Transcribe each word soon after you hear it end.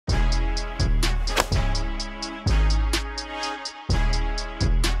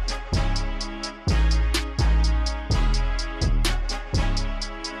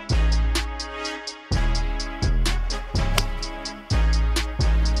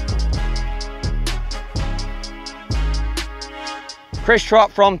Chris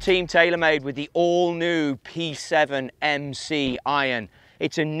Trott from Team TaylorMade with the all-new P7MC iron.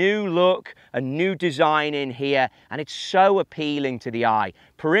 It's a new look, a new design in here, and it's so appealing to the eye.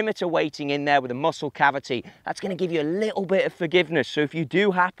 Perimeter weighting in there with a muscle cavity, that's going to give you a little bit of forgiveness. So if you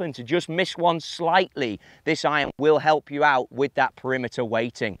do happen to just miss one slightly, this iron will help you out with that perimeter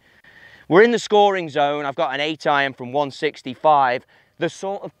weighting. We're in the scoring zone. I've got an 8 iron from 165. The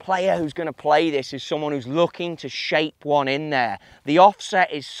sort of player who's going to play this is someone who's looking to shape one in there. The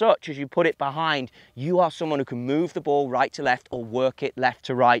offset is such, as you put it behind, you are someone who can move the ball right to left or work it left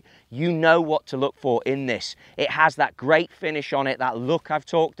to right. You know what to look for in this. It has that great finish on it, that look I've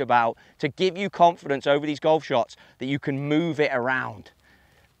talked about, to give you confidence over these golf shots that you can move it around.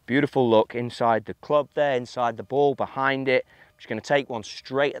 Beautiful look inside the club there, inside the ball, behind it. I'm just going to take one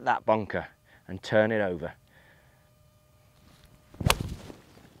straight at that bunker and turn it over.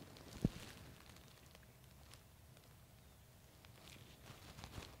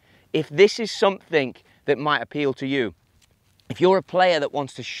 If this is something that might appeal to you, if you're a player that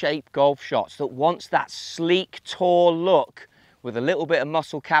wants to shape golf shots, that wants that sleek, tall look with a little bit of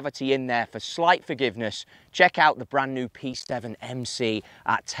muscle cavity in there for slight forgiveness, check out the brand new P7MC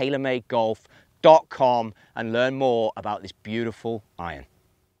at TaylorMadeGolf.com and learn more about this beautiful iron.